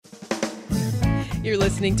You're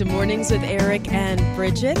listening to Mornings with Eric and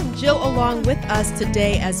Bridget. Jill along with us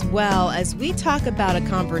today as well as we talk about a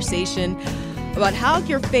conversation about how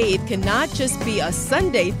your faith can not just be a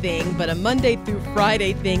Sunday thing, but a Monday through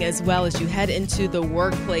Friday thing as well as you head into the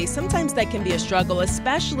workplace. Sometimes that can be a struggle,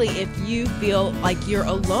 especially if you feel like you're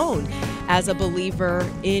alone as a believer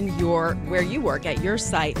in where you work at your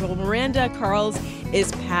site. Well, Miranda Carls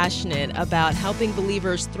is passionate about helping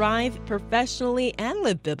believers thrive professionally and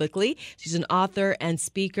live biblically. She's an author and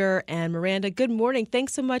speaker. And Miranda, good morning.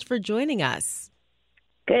 Thanks so much for joining us.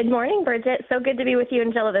 Good morning, Bridget. So good to be with you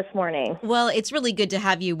and Jill this morning. Well, it's really good to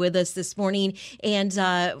have you with us this morning, and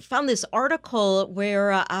found this article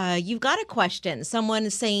where you've got a question. Someone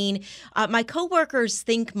saying, my coworkers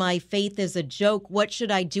think my faith is a joke. What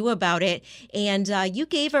should I do about it? And you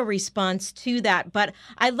gave a response to that, but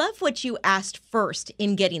I love what you asked first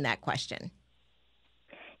in getting that question.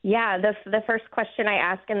 Yeah, the first question I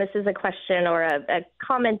ask, and this is a question or a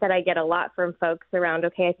comment that I get a lot from folks around,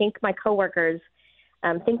 okay, I think my coworkers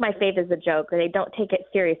think my faith is a joke, or they don't take it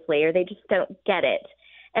seriously, or they just don't get it.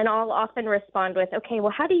 And I'll often respond with, okay,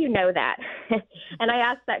 well, how do you know that? And I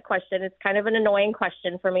ask that question. It's kind of an annoying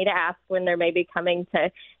question for me to ask when they're maybe coming to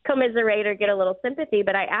commiserate or get a little sympathy.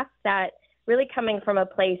 But I ask that really coming from a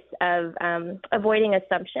place of avoiding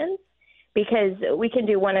assumptions, because we can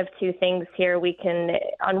do one of two things here. We can,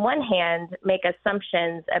 on one hand, make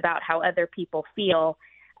assumptions about how other people feel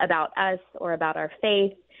about us or about our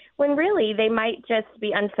faith, when really they might just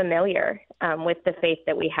be unfamiliar with the faith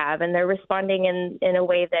that we have, and they're responding in a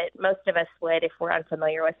way that most of us would if we're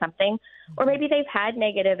unfamiliar with something. Or maybe they've had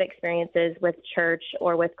negative experiences with church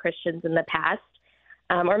or with Christians in the past,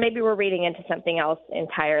 or maybe we're reading into something else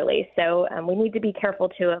entirely. So we need to be careful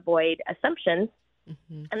to avoid assumptions.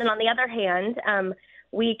 Mm-hmm. And then on the other hand,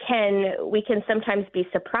 we can sometimes be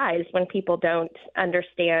surprised when people don't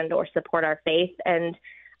understand or support our faith. And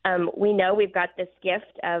we know we've got this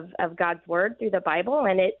gift of God's word through the Bible,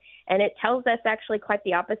 and it tells us actually quite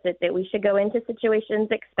the opposite, that we should go into situations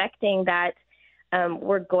expecting that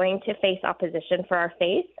we're going to face opposition for our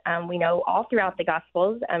faith. We know all throughout the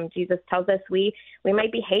Gospels, Jesus tells us we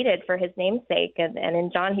might be hated for his name's sake. And in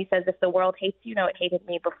John, he says, if the world hates you, it hated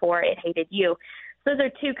me before it hated you. So those are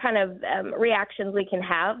two kind of reactions we can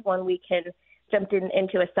have when we can jump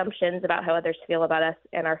into assumptions about how others feel about us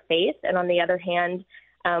and our faith. And on the other hand,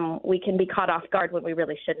 we can be caught off guard when we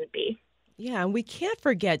really shouldn't be. Yeah, and we can't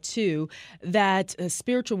forget, too, that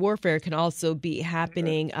spiritual warfare can also be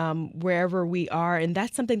happening wherever we are, and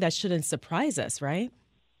that's something that shouldn't surprise us, right?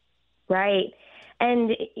 Right.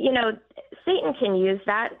 And, Satan can use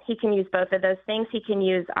that. He can use both of those things. He can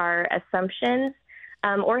use our assumptions,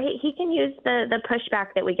 or he can use the pushback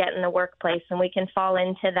that we get in the workplace, and we can fall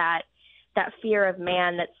into that fear of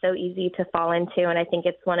man that's so easy to fall into. And I think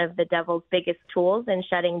it's one of the devil's biggest tools in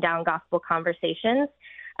shutting down gospel conversations.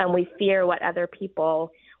 We fear what other people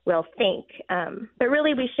will think, but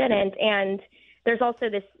really we shouldn't. And there's also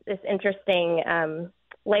this interesting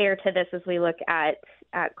layer to this as we look at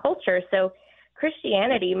culture. So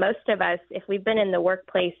Christianity, most of us, if we've been in the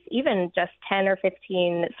workplace, even just 10 or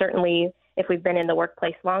 15, certainly if we've been in the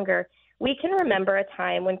workplace longer, we can remember a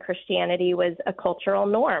time when Christianity was a cultural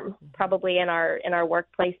norm, probably in our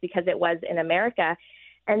workplace, because it was in America.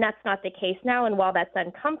 And that's not the case now. And while that's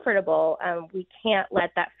uncomfortable, we can't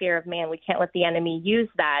let that fear of man, we can't let the enemy use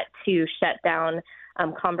that to shut down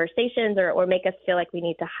conversations or make us feel like we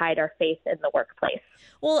need to hide our faith in the workplace.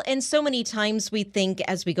 Well, and so many times we think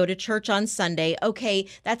as we go to church on Sunday, okay,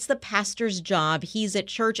 that's the pastor's job. He's at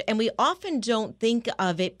church. And we often don't think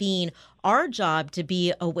of it being our job to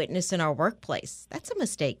be a witness in our workplace. That's a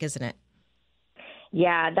mistake, isn't it?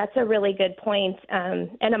 Yeah, that's a really good point, and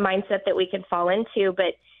a mindset that we can fall into.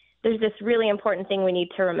 But there's this really important thing we need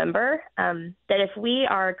to remember, that if we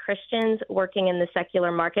are Christians working in the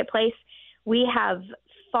secular marketplace, we have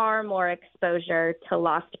far more exposure to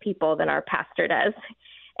lost people than our pastor does.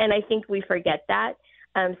 And I think we forget that.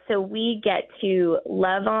 So we get to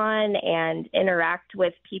love on and interact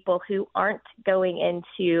with people who aren't going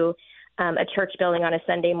into a church building on a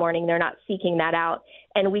Sunday morning. They're not seeking that out.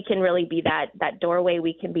 And we can really be that doorway.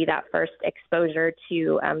 We can be that first exposure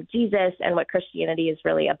to Jesus and what Christianity is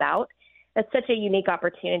really about. That's such a unique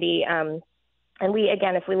opportunity. And we,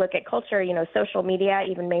 again, if we look at culture, social media,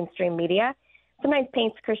 even mainstream media, sometimes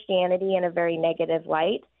paints Christianity in a very negative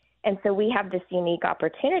light. And so we have this unique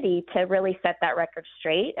opportunity to really set that record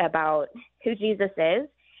straight about who Jesus is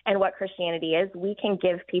and what Christianity is. We can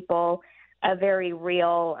give people a very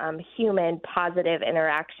real, human, positive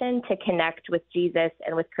interaction to connect with Jesus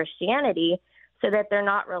and with Christianity, so that they're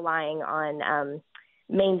not relying on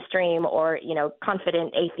mainstream or,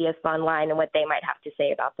 confident atheists online and what they might have to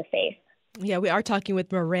say about the faith. Yeah, we are talking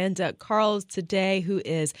with Miranda Carls today, who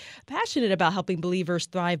is passionate about helping believers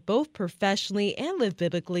thrive both professionally and live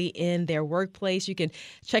biblically in their workplace. You can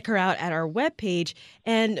check her out at our webpage.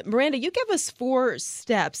 And Miranda, you give us 4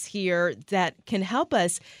 steps here that can help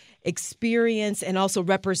us experience and also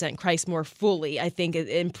represent Christ more fully. I think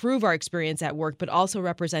improve our experience at work, but also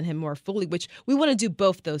represent him more fully, which we want to do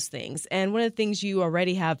both those things. And one of the things you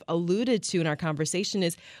already have alluded to in our conversation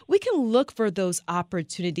is we can look for those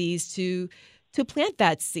opportunities to plant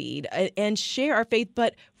that seed and share our faith,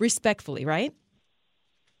 but respectfully, right?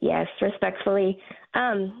 Yes, respectfully.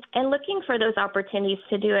 And looking for those opportunities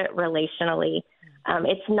to do it relationally.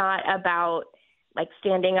 It's not about like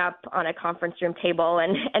standing up on a conference room table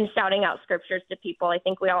and shouting out scriptures to people. I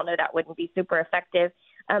think we all know that wouldn't be super effective.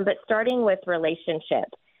 But starting with relationship,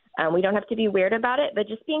 we don't have to be weird about it, but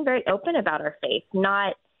just being very open about our faith,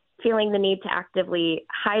 not feeling the need to actively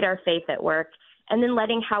hide our faith at work, and then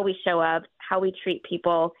letting how we show up, how we treat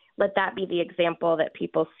people, let that be the example that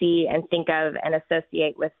people see and think of and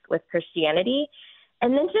associate with Christianity.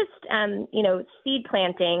 And then just, seed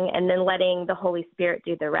planting and then letting the Holy Spirit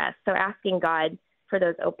do the rest. So asking God for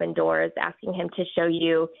those open doors, asking him to show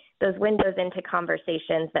you those windows into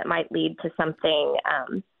conversations that might lead to something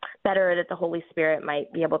better that the Holy Spirit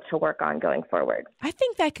might be able to work on going forward. I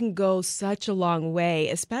think that can go such a long way,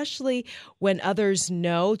 especially when others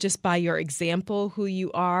know just by your example who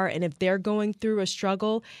you are. And if they're going through a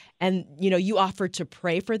struggle and, you offer to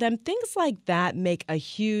pray for them, things like that make a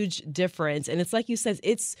huge difference. And it's like you said,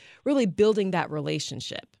 it's really building that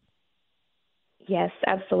relationship. Yes,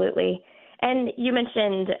 absolutely. And you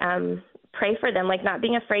mentioned pray for them, like not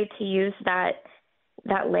being afraid to use that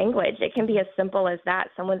language. It can be as simple as that.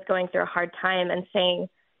 Someone's going through a hard time and saying,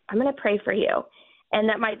 I'm going to pray for you. And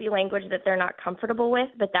that might be language that they're not comfortable with,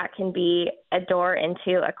 but that can be a door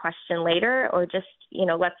into a question later, or just,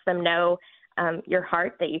 lets them know your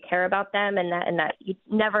heart, that you care about them, and that you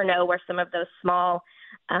never know where some of those small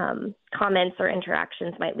comments or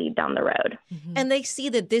interactions might lead down the road. Mm-hmm. And they see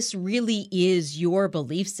that this really is your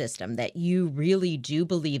belief system, that you really do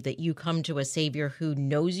believe that you come to a Savior who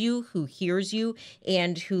knows you, who hears you,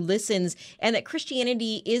 and who listens, and that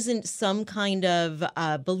Christianity isn't some kind of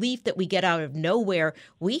belief that we get out of nowhere.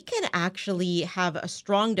 We can actually have a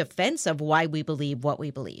strong defense of why we believe what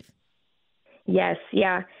we believe. Yes,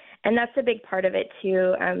 yeah. And that's a big part of it,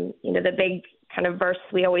 too. The big kind of verse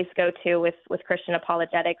we always go to with Christian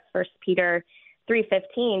apologetics, 1 Peter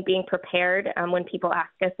 3:15, being prepared when people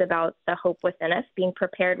ask us about the hope within us, being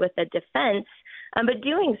prepared with a defense, but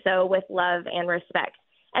doing so with love and respect.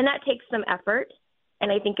 And that takes some effort. And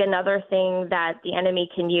I think another thing that the enemy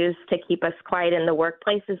can use to keep us quiet in the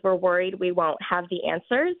workplace is we're worried we won't have the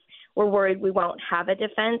answers. We're worried we won't have a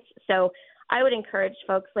defense. So I would encourage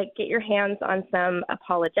folks, get your hands on some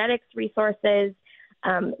apologetics resources.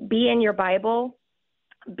 Be in your Bible,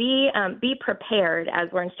 be prepared, as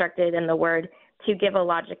we're instructed in the Word, to give a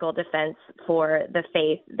logical defense for the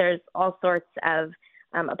faith. There's all sorts of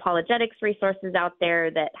apologetics resources out there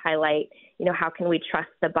that highlight, how can we trust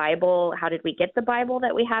the Bible? How did we get the Bible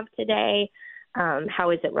that we have today? How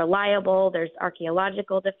is it reliable? There's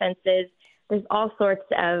archaeological defenses. There's all sorts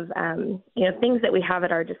of, things that we have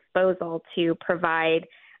at our disposal to provide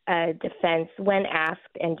a defense when asked,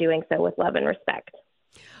 and doing so with love and respect.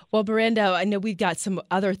 Well, Miranda, I know we've got some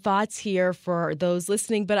other thoughts here for those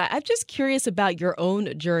listening, but I'm just curious about your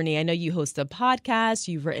own journey. I know you host a podcast,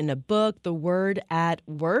 you've written a book, The Word at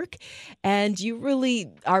Work, and you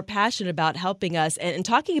really are passionate about helping us and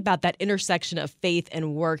talking about that intersection of faith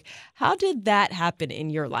and work. How did that happen in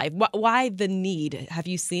your life? Why the need? Have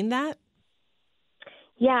you seen that?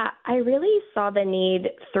 Yeah, I really saw the need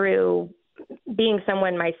through being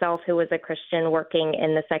someone myself who was a Christian working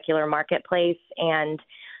in the secular marketplace. And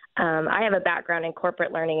I have a background in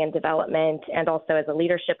corporate learning and development, and also as a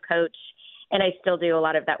leadership coach. And I still do a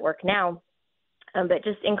lot of that work now. But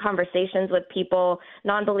just in conversations with people,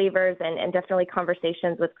 non-believers, and definitely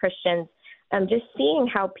conversations with Christians, just seeing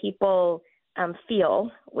how people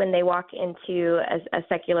feel when they walk into a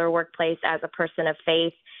secular workplace as a person of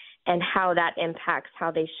faith, and how that impacts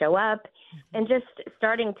how they show up, and just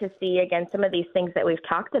starting to see, again, some of these things that we've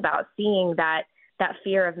talked about, seeing that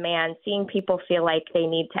fear of man, seeing people feel like they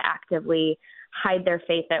need to actively hide their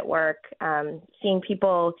faith at work, seeing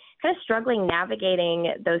people kind of struggling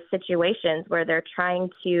navigating those situations where they're trying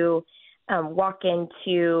to walk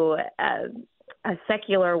into a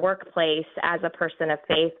secular workplace as a person of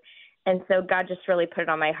faith. And so God just really put it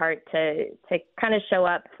on my heart to kind of show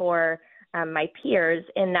up for my peers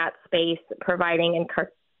in that space, providing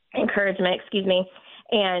encouragement,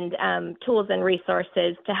 and tools and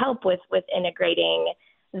resources to help with integrating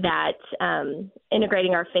that,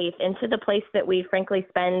 integrating our faith into the place that we frankly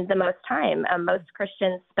spend the most time. Most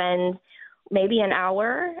Christians spend maybe an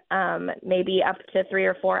hour, maybe up to 3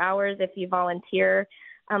 or 4 hours if you volunteer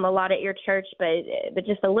a lot at your church, but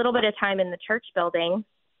just a little bit of time in the church building,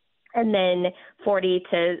 and then 40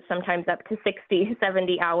 to sometimes up to 60,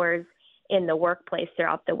 70 hours in the workplace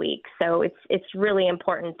throughout the week. So it's really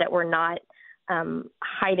important that we're not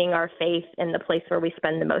hiding our faith in the place where we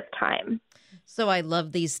spend the most time. So I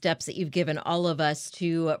love these steps that you've given all of us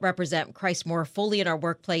to represent Christ more fully in our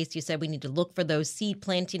workplace. You said we need to look for those seed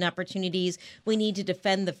planting opportunities. We need to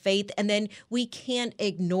defend the faith, and then we can't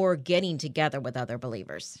ignore getting together with other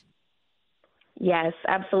believers. Yes,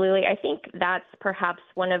 absolutely. I think that's perhaps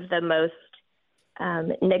one of the most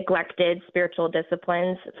neglected spiritual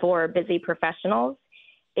disciplines for busy professionals,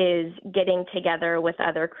 is getting together with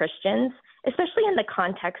other Christians, especially in the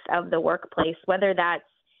context of the workplace, whether that's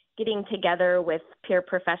getting together with peer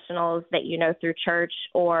professionals that you know through church,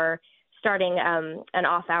 or starting an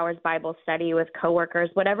off-hours Bible study with coworkers,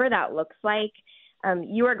 whatever that looks like.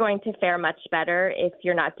 You are going to fare much better if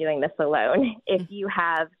you're not doing this alone. If you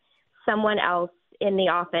have someone else in the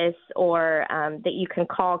office, or that you can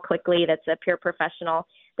call quickly, that's a peer professional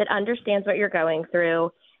that understands what you're going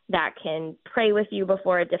through, that can pray with you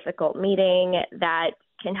before a difficult meeting, that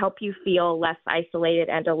can help you feel less isolated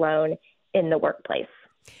and alone in the workplace.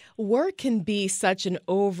 Work can be such an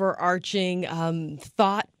overarching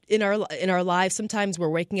thought in our lives. Sometimes we're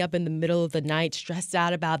waking up in the middle of the night stressed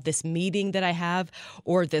out about this meeting that I have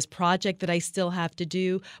or this project that I still have to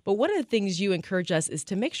do. But one of the things you encourage us is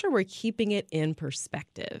to make sure we're keeping it in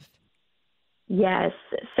perspective. Yes.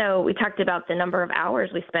 So we talked about the number of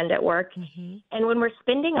hours we spend at work. Mm-hmm. And when we're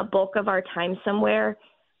spending a bulk of our time somewhere,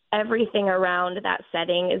 everything around that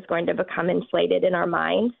setting is going to become inflated in our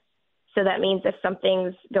mind. So that means if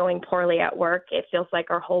something's going poorly at work, it feels like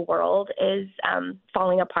our whole world is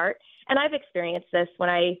falling apart. And I've experienced this when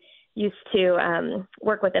I used to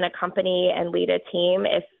work within a company and lead a team.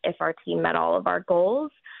 If our team met all of our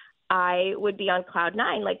goals, I would be on cloud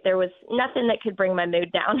nine. Like, there was nothing that could bring my mood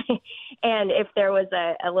down. And if there was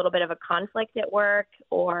a little bit of a conflict at work,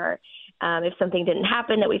 or if something didn't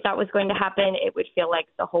happen that we thought was going to happen, it would feel like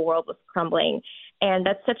the whole world was crumbling. And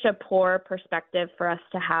that's such a poor perspective for us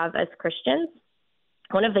to have as Christians.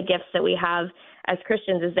 One of the gifts that we have as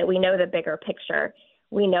Christians is that we know the bigger picture.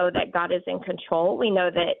 We know that God is in control. We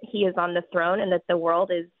know that he is on the throne, and that the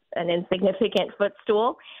world is an insignificant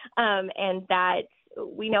footstool, and that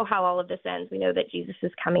we know how all of this ends. We know that Jesus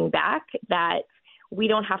is coming back, that we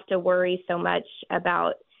don't have to worry so much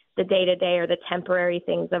about the day-to-day or the temporary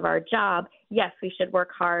things of our job. Yes, we should work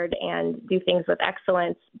hard and do things with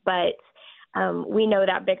excellence, but we know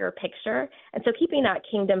that bigger picture. And so keeping that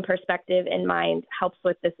kingdom perspective in mind helps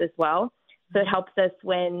with this as well. So it helps us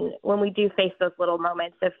when we do face those little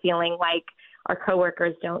moments of feeling like our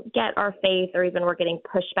coworkers don't get our faith, or even we're getting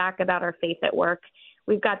pushback about our faith at work.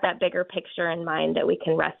 We've got that bigger picture in mind that we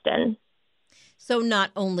can rest in. So not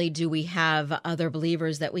only do we have other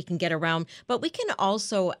believers that we can get around, but we can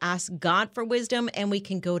also ask God for wisdom, and we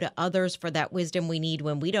can go to others for that wisdom we need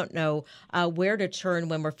when we don't know where to turn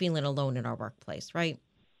when we're feeling alone in our workplace, right?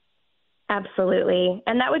 Absolutely.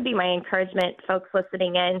 And that would be my encouragement, folks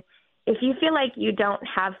listening in. If you feel like you don't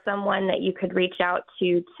have someone that you could reach out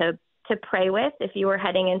to pray with, if you were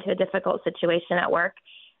heading into a difficult situation at work,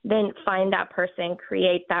 then find that person,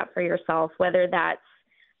 create that for yourself, whether that's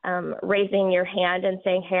raising your hand and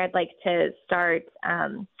saying, hey, I'd like to start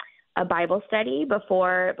a Bible study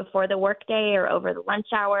before the workday or over the lunch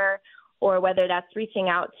hour, or whether that's reaching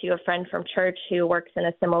out to a friend from church who works in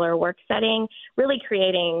a similar work setting, really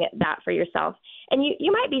creating that for yourself. And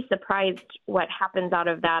you might be surprised what happens out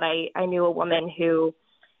of that. I knew a woman who,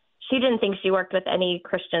 she didn't think she worked with any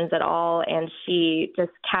Christians at all, and she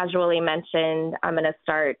just casually mentioned, I'm going to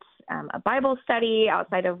start a Bible study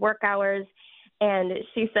outside of work hours. And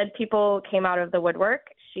she said people came out of the woodwork.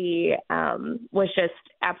 She was just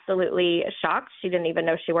absolutely shocked. She didn't even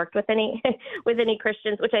know she worked with any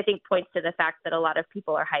Christians, which I think points to the fact that a lot of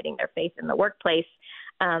people are hiding their faith in the workplace.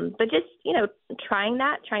 But just, trying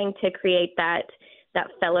to create that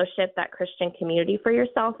fellowship, that Christian community for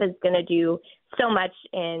yourself is going to do so much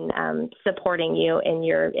in supporting you in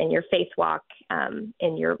your faith walk,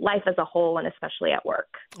 in your life as a whole, and especially at work.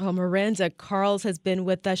 Oh, Miranda Carls has been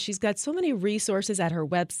with us. She's got so many resources at her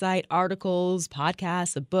website, articles,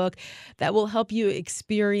 podcasts, a book that will help you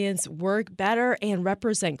experience work better and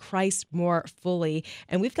represent Christ more fully.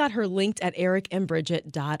 And we've got her linked at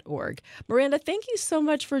ericandbridget.org. Miranda, thank you so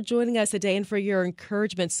much for joining us today and for your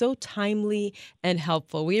encouragement. So timely and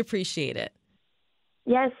helpful. We appreciate it.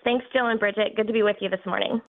 Yes, thanks, Jill and Bridget. Good to be with you this morning.